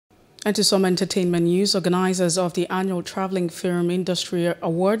And to some entertainment news, organizers of the annual Traveling Film Industry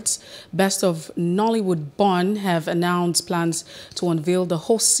Awards, Best of Nollywood Bonn, have announced plans to unveil the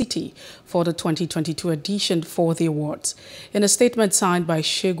host city for the 2022 edition for the awards. In a statement signed by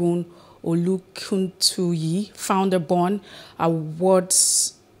Segun Olukuntuyi, founder Bonn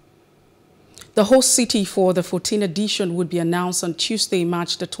Awards, the host city for the 14th edition would be announced on Tuesday,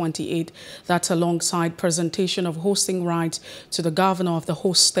 March the 28th. That's alongside presentation of hosting rights to the governor of the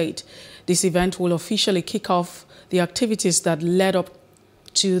host state. This event will officially kick off the activities that led up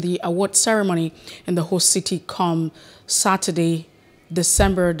to the award ceremony in the host city come Saturday,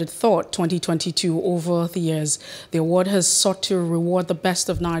 December the 3rd, 2022. Over the years, the award has sought to reward the best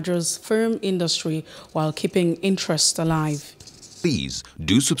of Nigeria's film industry while keeping interest alive. Please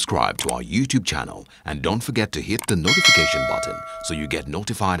do subscribe to our YouTube channel and don't forget to hit the notification button so you get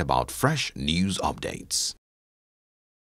notified about fresh news updates.